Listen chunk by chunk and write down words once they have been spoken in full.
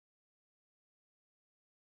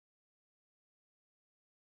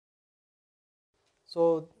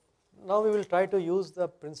So now we will try to use the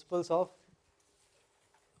principles of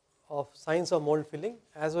science of mold filling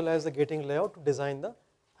as well as the gating layout to design the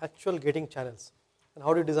actual gating channels. And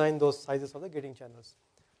how do you design those sizes of the gating channels?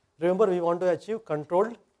 Remember, we want to achieve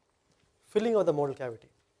controlled filling of the mold cavity,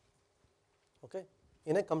 okay,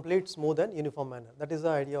 in a complete, smooth and uniform manner. That is the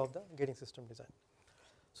idea of the gating system design.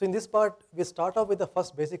 So in this part, we start off with the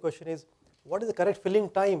first basic question is, what is the correct filling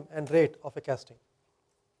time and rate of a casting?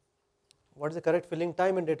 What is the correct filling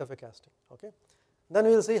time and rate of a casting? Okay. Then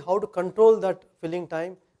we will see how to control that filling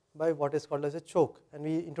time by what is called as a choke, and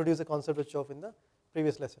we introduced the concept of choke in the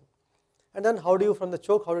previous lesson. And then how do you, from the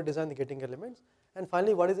choke, how to design the gating elements, and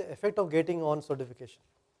finally what is the effect of gating on solidification,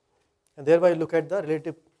 and thereby look at the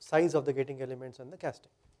relative size of the gating elements and the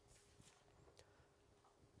casting.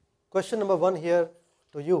 Question number 1 here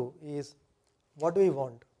to you is, what do we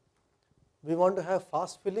want? We want to have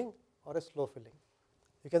fast filling or a slow filling?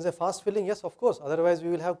 You can say fast filling, yes, of course, otherwise we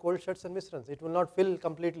will have cold shuts and misruns. It will not fill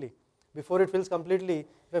completely. Before it fills completely,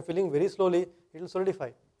 if I am filling very slowly, it will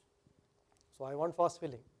solidify. So I want fast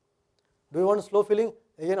filling. Do you want slow filling?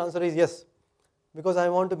 Again, answer is yes, because I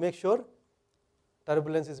want to make sure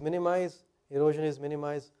turbulence is minimized, erosion is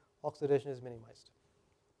minimized, oxidation is minimized.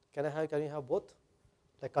 Can you have both?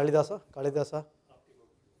 Like Kalidasa?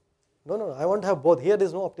 No, I want to have both. Here there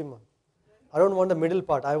is no optimum. I don't want the middle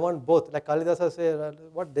part, I want both. Like Kalidasa said,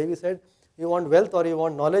 what Devi said, you want wealth or you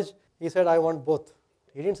want knowledge? He said, I want both.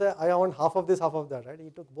 He didn't say, I want half of this, half of that, right? He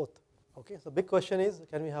took both. Okay, so big question is,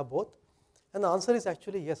 can we have both? And the answer is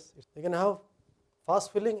actually yes. You can have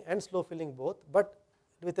fast filling and slow filling both, but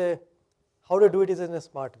with how to do it is in a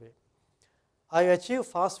smart way. I achieve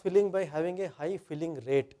fast filling by having a high filling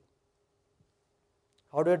rate.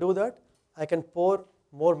 How do I do that? I can pour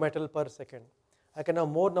more metal per second. I can have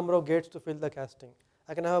more number of gates to fill the casting.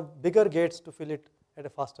 I can have bigger gates to fill it at a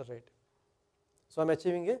faster rate. So I am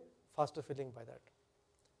achieving a faster filling by that.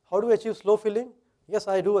 How do I achieve slow filling? Yes,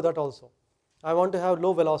 I do that also. I want to have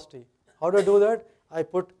low velocity. How do I do that? I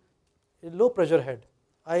put a low pressure head.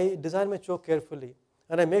 I design my choke carefully,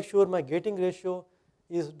 and I make sure my gating ratio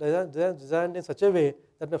is designed in such a way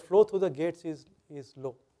that the flow through the gates is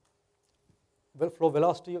low. Flow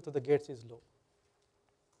velocity through the gates is low.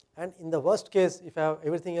 And in the worst case, if I have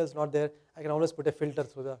everything else not there, I can always put a filter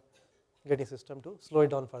through the gating system to slow it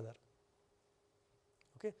down further.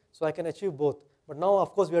 Okay, so I can achieve both. But now,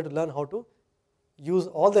 of course, we have to learn how to use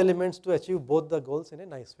all the elements to achieve both the goals in a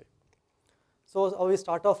nice way. So we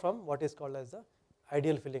start off from what is called as the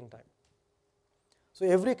ideal filling time. So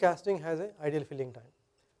every casting has an ideal filling time.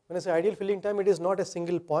 When I say ideal filling time, it is not a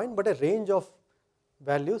single point, but a range of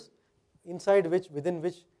values within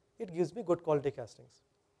which it gives me good quality castings.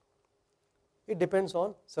 It depends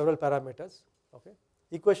on several parameters. Okay,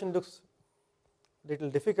 equation looks little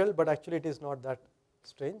difficult, but actually it is not that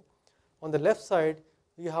strange. On the left side,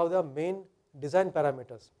 you have the main design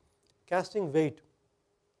parameters. Casting weight.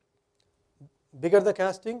 Bigger the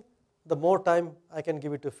casting, the more time I can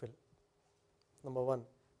give it to fill. Number 1.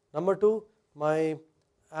 Number 2, my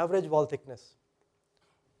average wall thickness.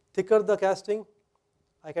 Thicker the casting,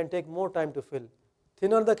 I can take more time to fill.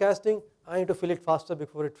 Thinner the casting, I need to fill it faster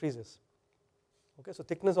before it freezes. Okay, so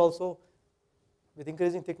thickness also, with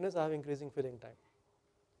increasing thickness, I have increasing filling time.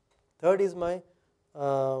 Third is my,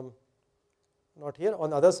 not here,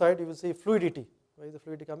 on the other side you will see fluidity. Where is the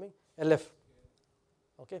fluidity coming? LF.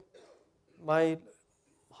 Okay, my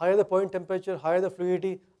higher the point temperature, higher the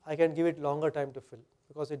fluidity, I can give it longer time to fill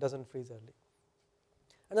because it doesn't freeze early.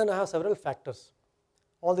 And then I have several factors.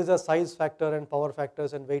 All these are size factor and power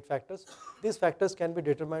factors and weight factors. These factors can be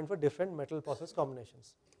determined for different metal process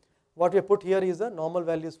combinations. What we put here is the normal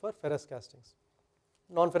values for ferrous castings.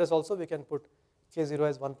 Non-ferrous also we can put K0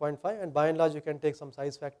 as 1.5, and by and large you can take some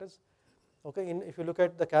size factors. Okay, if you look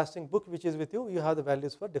at the casting book which is with you, you have the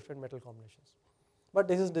values for different metal combinations. But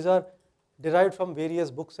these are derived from various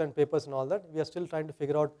books and papers and all that. We are still trying to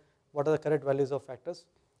figure out what are the correct values of factors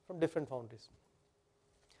from different foundries.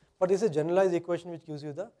 But this is a generalized equation which gives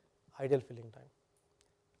you the ideal filling time.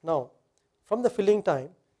 Now, from the filling time,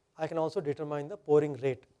 I can also determine the pouring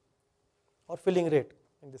rate or filling rate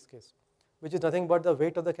in this case, which is nothing but the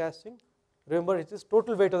weight of the casting. Remember, it is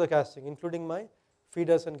total weight of the casting, including my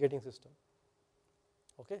feeders and gating system,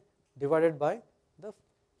 okay, divided by the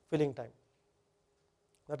filling time.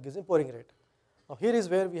 That gives me pouring rate. Now, here is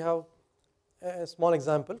where we have a small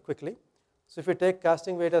example quickly. So, if you take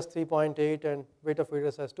casting weight as 3.8 and weight of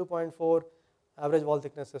feeders as 2.4, average wall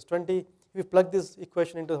thickness as 20, if you plug this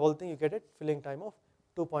equation into the whole thing, you get a filling time of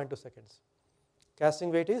 2.2 seconds.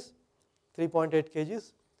 Casting weight is 3.8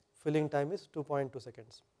 kgs, filling time is 2.2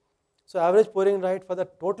 seconds. So, average pouring rate for the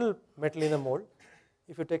total metal in a mold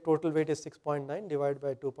if you take total weight is 6.9 divided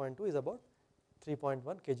by 2.2 is about 3.1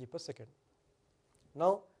 kg per second.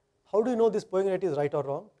 Now, how do you know this Poisson rate is right or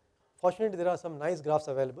wrong? Fortunately, there are some nice graphs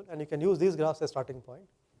available, and you can use these graphs as starting point.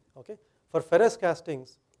 Okay. For ferrous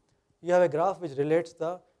castings, you have a graph which relates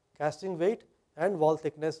the casting weight and wall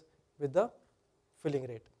thickness with the filling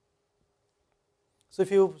rate. So,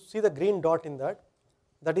 if you see the green dot in that,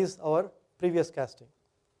 that is our previous casting.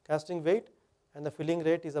 Casting weight and the filling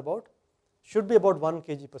rate is should be about 1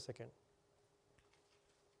 kg per second.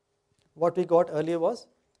 What we got earlier was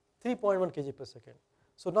 3.1 kg per second.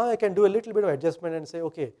 So now I can do a little bit of adjustment and say,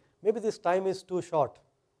 okay, maybe this time is too short.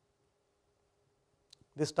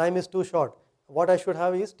 This time is too short. What I should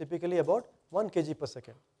have is typically about 1 kg per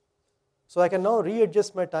second. So I can now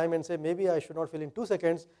readjust my time and say maybe I should not fill in 2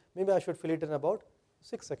 seconds, maybe I should fill it in about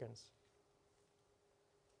 6 seconds.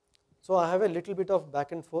 So I have a little bit of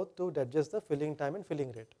back and forth to adjust the filling time and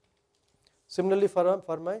filling rate. Similarly,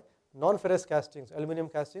 for my non-ferrous castings, aluminum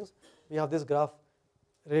castings, we have this graph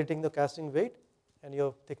relating the casting weight and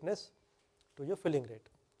your thickness to your filling rate.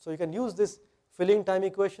 So you can use this filling time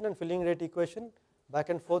equation and filling rate equation back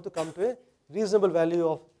and forth to come to a reasonable value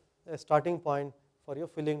of a starting point for your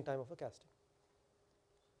filling time of a casting.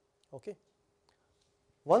 Okay.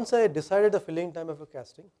 Once I decided the filling time of a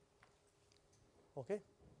casting, okay,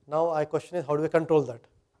 now my question is how do I control that?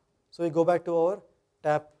 So we go back to our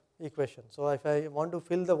tap equation. So if I want to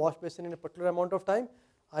fill the wash basin in a particular amount of time,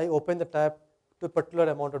 I open the tap to a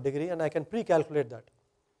particular amount of degree and I can pre-calculate that,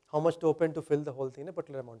 how much to open to fill the whole thing in a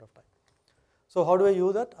particular amount of time. So how do I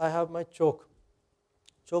use that? I have my choke.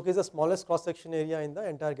 Choke is the smallest cross-section area in the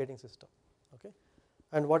entire gating system. Okay,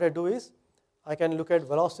 and what I do is I can look at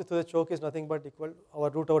velocity through the choke is nothing but equal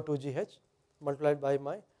our root over 2gh multiplied by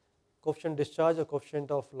my coefficient discharge or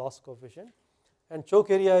coefficient of loss coefficient, and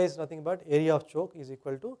choke area is nothing but area of choke is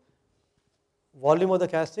equal to volume of the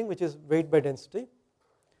casting, which is weight by density,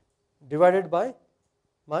 divided by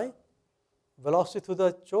my velocity through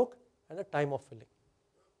the choke and the time of filling.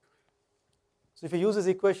 So if you use this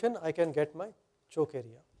equation, I can get my choke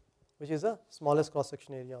area, which is the smallest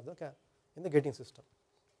cross-section area of the cap in the gating system.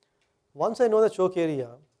 Once I know the choke area,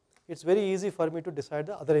 it's very easy for me to decide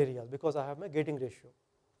the other areas because I have my gating ratio.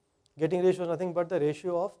 Gating ratio is nothing but the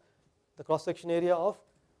ratio of the cross-section area of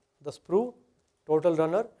the sprue, total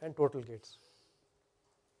runner and total gates.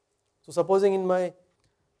 So supposing in my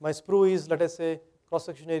sprue is, let us say,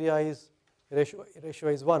 cross-section area is ratio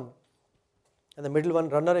is 1, and the middle one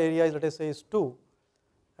runner area is, let us say, is 2,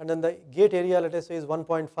 and then the gate area, let us say, is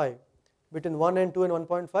 1.5. Between 1 and 2 and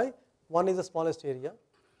 1.5, 1 is the smallest area.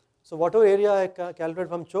 So whatever area I calculate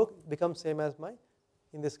from choke becomes same as my,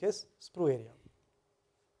 in this case, sprue area.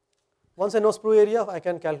 Once I know sprue area, I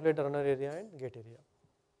can calculate the runner area and gate area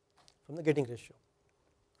from the gating ratio.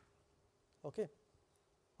 Okay.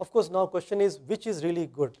 Of course, now question is which is really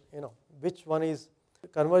good, which one is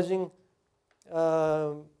converging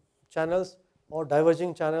channels or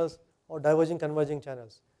diverging channels or diverging converging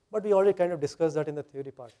channels. But we already kind of discussed that in the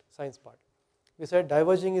theory part, science part. We said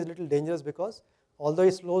diverging is a little dangerous because although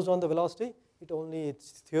it slows down the velocity,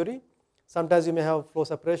 it's theory. Sometimes you may have flow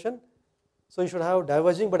separation. So you should have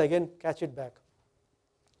diverging, but again catch it back.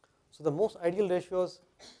 So the most ideal ratios,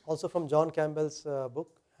 also from John Campbell's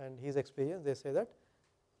book and his experience, they say that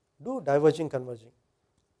do diverging converging,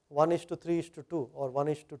 1:3:2 or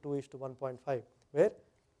 1:2:1.5, where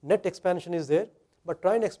net expansion is there, but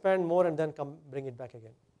try and expand more and then bring it back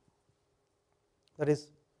again. That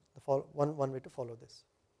is the one way to follow this.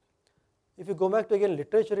 If you go back to again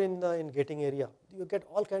literature in gating area, you get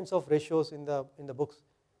all kinds of ratios in the books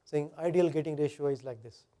saying ideal gating ratio is like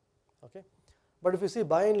this. Okay, but if you see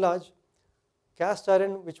by and large, cast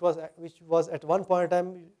iron which was at one point in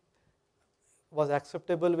time was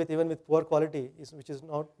acceptable even with poor quality, which is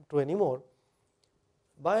not true anymore.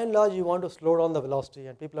 By and large, you want to slow down the velocity,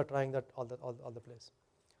 and people are trying that all the place.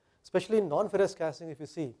 Especially in non-ferrous casting, if you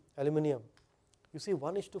see aluminium, you see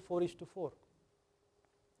 1:4:4.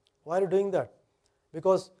 Why are you doing that?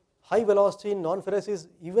 Because high velocity in non-ferrous is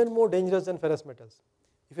even more dangerous than ferrous metals.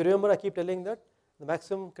 If you remember, I keep telling that the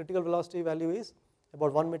maximum critical velocity value is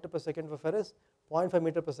about 1 meter per second for ferrous, 0.5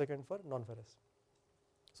 meter per second for non-ferrous.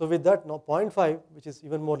 So with that, now 0.5, which is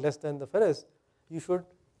even more less than the ferrous, you should,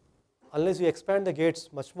 unless you expand the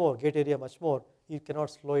gates much more, gate area much more, you cannot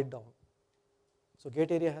slow it down. So gate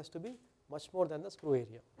area has to be much more than the sprue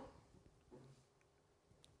area.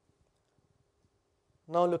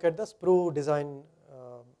 Now look at the sprue design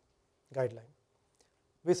guideline.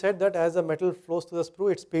 We said that as the metal flows through the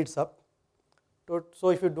sprue, it speeds up. So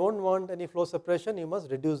if you don't want any flow separation, you must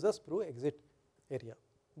reduce the sprue exit area,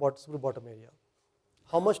 sprue bottom area.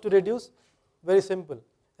 How much to reduce? Very simple.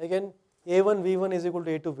 Again, A1 V1 is equal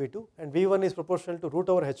to A2 V2, and V1 is proportional to root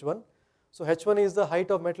over H1. So H1 is the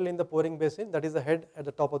height of metal in the pouring basin, that is the head at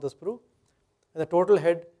the top of the sprue, and the total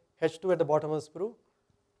head H2 at the bottom of the sprue.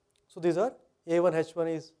 So these are A1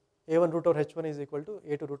 H1 is A1 root over H1 is equal to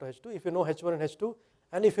A2 root over H2. If you know H1 and H2,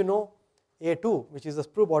 and if you know A2, which is the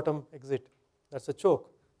sprue bottom exit, that's a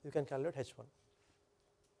choke, you can calculate H1.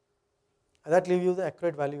 And that gives you the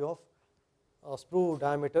accurate value of sprue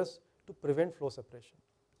diameters to prevent flow separation.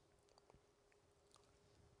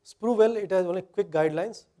 Sprue well, it has only quick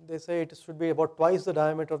guidelines. They say it should be about twice the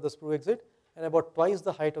diameter of the sprue exit and about twice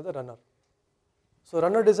the height of the runner. So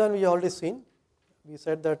runner design we have already seen. We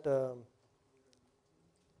said that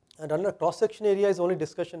and runner cross section area is only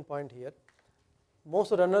discussion point here.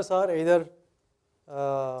 Most of the runners are either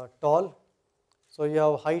tall, so you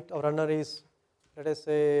have height of runner is, let us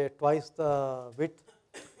say, twice the width,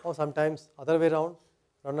 or sometimes other way around,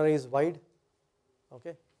 runner is wide,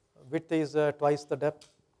 okay, width is twice the depth.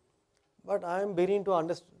 But I am beginning to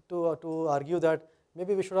argue that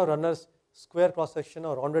maybe we should have runners square cross section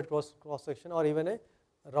or rounded cross section or even a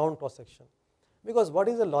round cross section. Because what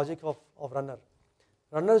is the logic of runner?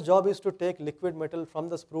 Runner's job is to take liquid metal from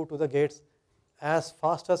the sprue to the gates as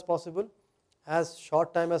fast as possible, as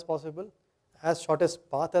short time as possible, as shortest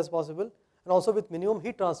path as possible, and also with minimum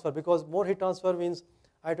heat transfer, because more heat transfer means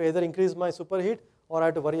I have to either increase my superheat or I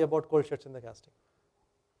have to worry about cold sheds in the casting.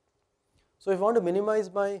 So if I want to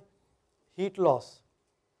minimize my heat loss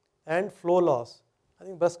and flow loss, I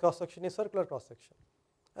think best cross section is circular cross section,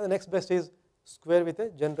 and the next best is square with a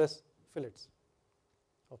generous fillets.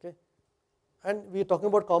 Okay, and we are talking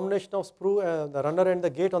about combination of sprue, the runner and the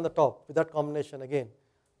gate on the top with that combination again,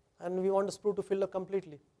 and we want the sprue to fill up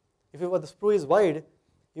completely. If the sprue is wide,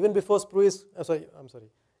 even before sprue is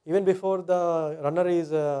even before the runner is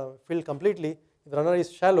filled completely, if the runner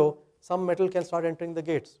is shallow, some metal can start entering the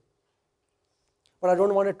gates. But I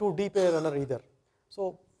don't want a too deep a runner either.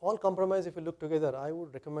 So all compromise, if you look together, I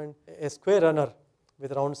would recommend a square runner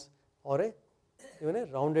with rounds or even a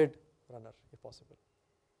rounded runner if possible.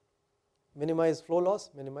 Minimize flow loss,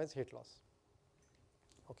 minimize heat loss.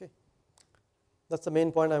 Okay, that's the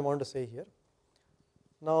main point I want to say here.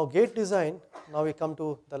 Now gate design, now we come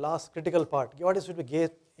to the last critical part. What should be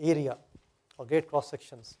gate area or gate cross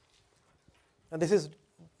sections? And this is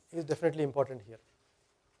definitely important here.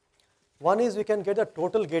 One is we can get the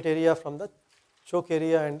total gate area from the choke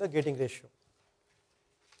area and the gating ratio.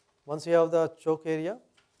 Once we have the choke area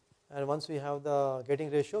and once we have the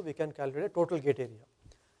gating ratio, we can calculate a total gate area.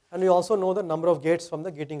 And we also know the number of gates from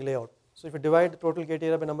the gating layout. So if you divide the total gate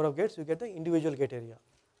area by number of gates, you get the individual gate area.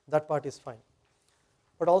 That part is fine.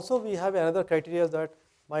 But also we have another criteria that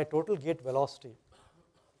my total gate velocity,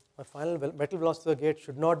 my final metal velocity of the gate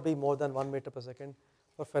should not be more than 1 meter per second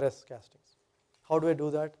for ferrous castings. How do I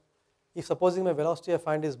do that? If supposing my velocity I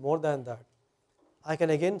find is more than that, I can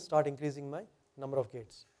again start increasing my number of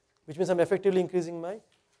gates, which means I'm effectively increasing my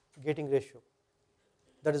gating ratio.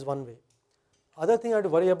 That is one way. Other thing I have to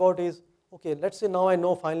worry about is, okay, let's say now I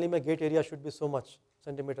know finally my gate area should be so much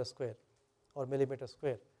centimeter square or millimeter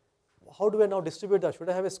square. How do I now distribute that? Should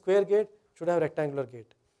I have a square gate? Should I have a rectangular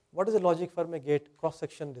gate? What is the logic for my gate cross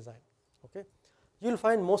section design? Okay, you will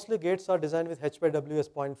find mostly gates are designed with H by W as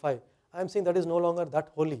 0.5. I am saying that is no longer that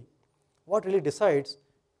holy. What really decides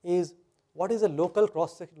is what is the local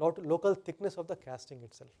local thickness of the casting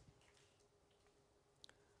itself.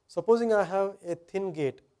 Supposing I have a thin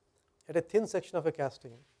gate at a thin section of a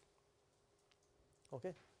casting.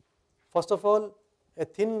 Okay, first of all, a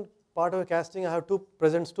thin part of a casting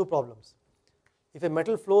presents two problems. If a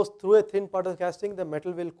metal flows through a thin part of the casting, the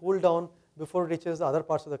metal will cool down before it reaches the other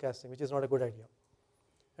parts of the casting, which is not a good idea.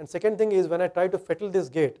 And second thing is, when I try to fettle this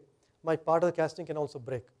gate, my part of the casting can also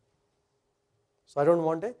break. So I don't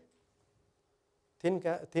want a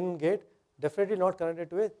thin gate, definitely not connected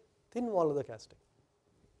to a thin wall of the casting.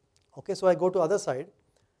 Okay, so I go to other side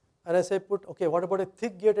and I say okay, what about a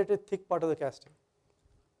thick gate at a thick part of the casting?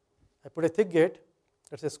 I put a thick gate,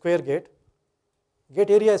 that's a square gate. Gate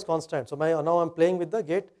area is constant, so now I'm playing with the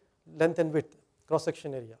gate length and width, cross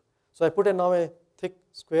section area. So I put now a thick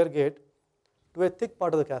square gate to a thick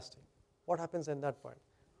part of the casting. What happens in that point?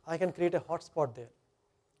 I can create a hot spot there,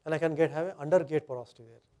 and I can have an under gate porosity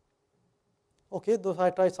there. Okay, though I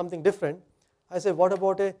try something different. I say, what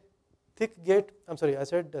about a thick gate? I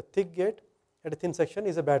said a thick gate at a thin section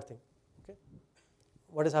is a bad thing. Okay,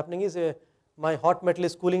 what is happening is my hot metal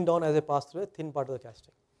is cooling down as I pass through a thin part of the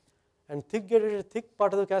casting, and thick gate at a thick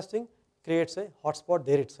part of the casting creates a hot spot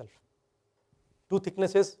there itself. Two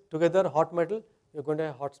thicknesses together, hot metal, you're going to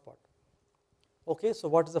have a hot spot. Okay, so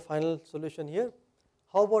what is the final solution here?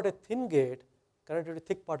 How about a thin gate connected to the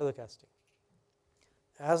thick part of the casting.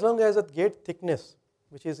 As long as the gate thickness,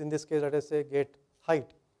 which is in this case let us say gate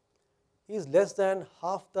height, is less than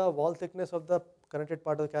half the wall thickness of the connected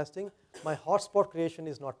part of the casting, my hotspot creation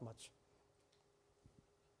is not much.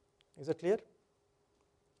 Is it clear?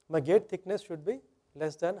 My gate thickness should be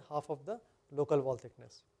less than half of the local wall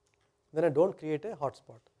thickness. Then I don't create a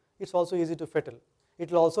hotspot. It's also easy to fettle.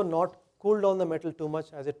 It will also not cool down the metal too much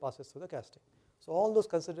as it passes through the casting. So all those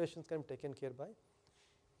considerations can be taken care by.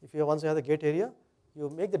 If you once you have the gate area, you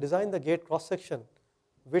make the design the gate cross section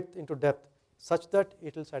width into depth such that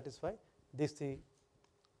it will satisfy these three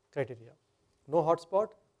criteria. No hotspot,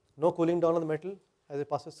 no cooling down of the metal as it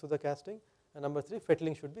passes through the casting, and number 3,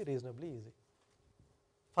 fettling should be reasonably easy.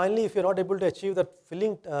 Finally, if you are not able to achieve that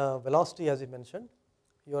filling velocity as you mentioned,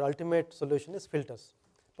 your ultimate solution is filters.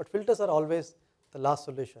 But filters are always the last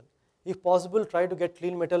solution. If possible, try to get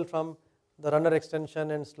clean metal from the runner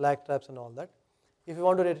extension and slag traps and all that. If you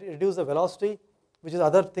want to reduce the velocity, which is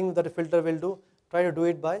other thing that a filter will do, try to do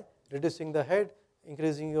it by reducing the head,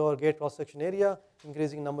 increasing your gate cross section area,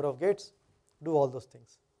 increasing number of gates, do all those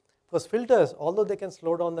things. Because filters, although they can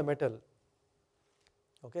slow down the metal,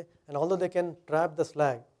 okay, and although they can trap the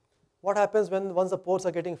slag, what happens when once the pores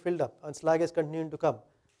are getting filled up and slag is continuing to come?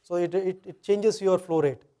 So it changes your flow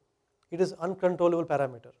rate. It is uncontrollable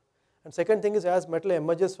parameter. And second thing is, as metal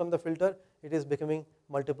emerges from the filter, it is becoming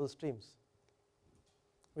multiple streams,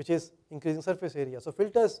 which is increasing surface area. So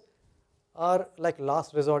filters are like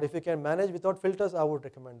last resort. If you can manage without filters, I would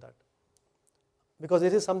recommend that, because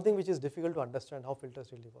this is something which is difficult to understand how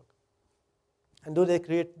filters really work. And do they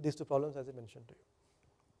create these two problems as I mentioned to you.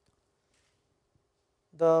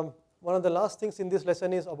 One of the last things in this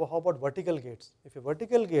lesson is about how about vertical gates. If you have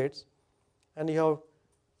vertical gates and you have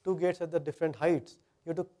two gates at the different heights, you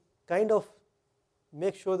have to kind of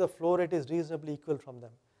make sure the flow rate is reasonably equal from them.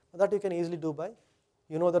 And that you can easily do by,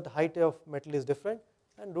 you know that the height of metal is different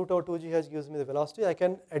and root over 2GH gives me the velocity. I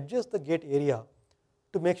can adjust the gate area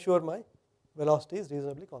to make sure my velocity is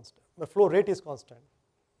reasonably constant. My flow rate is constant.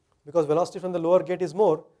 Because velocity from the lower gate is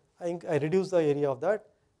more, I reduce the area of that.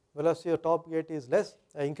 Velocity of top gate is less,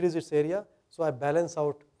 I increase its area, so I balance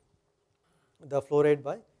out the flow rate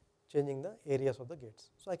by changing the areas of the gates.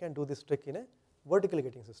 So I can do this trick in a vertical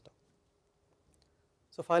gating system.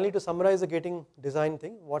 So finally, to summarize the gating design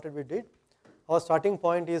thing, what we did, our starting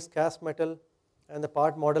point is cast metal and the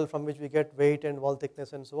part model from which we get weight and wall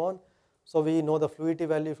thickness and so on. So we know the fluidity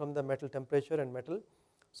value from the metal temperature and metal.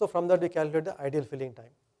 So from that we calculate the ideal filling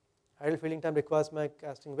time. Ideal filling time requires my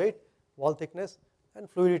casting weight, wall thickness, and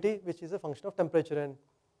fluidity, which is a function of temperature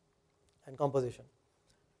and composition.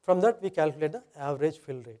 From that we calculate the average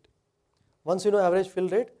fill rate. Once you know average fill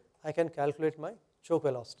rate, I can calculate my choke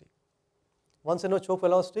velocity. Once I know choke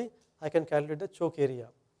velocity, I can calculate the choke area.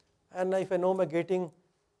 And if I know my gating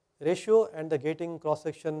ratio and the gating cross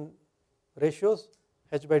section ratios,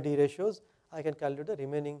 H by D ratios, I can calculate the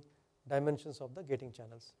remaining dimensions of the gating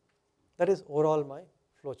channels. That is overall my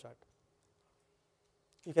flow chart.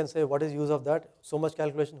 You can say what is use of that, so much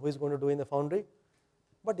calculation who is going to do in the foundry,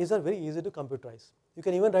 but these are very easy to computerize. You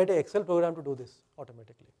can even write an Excel program to do this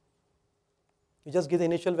automatically. You just give the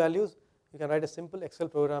initial values, you can write a simple Excel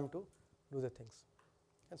program to do the things.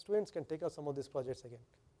 And students can take out some of these projects again,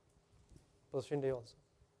 position day also.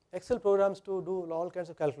 Excel programs to do all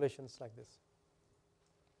kinds of calculations like this.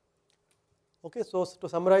 Okay, so to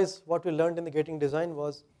summarize, what we learned in the gating design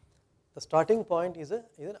was the starting point is an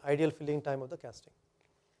ideal filling time of the casting.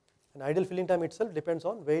 And ideal filling time itself depends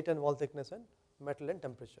on weight and wall thickness and metal and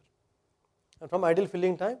temperature. And from ideal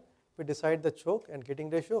filling time, we decide the choke and gating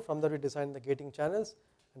ratio. From that we design the gating channels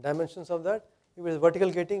and dimensions of that. If it is vertical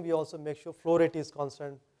gating, we also make sure flow rate is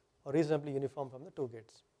constant or reasonably uniform from the two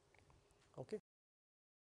gates. Okay.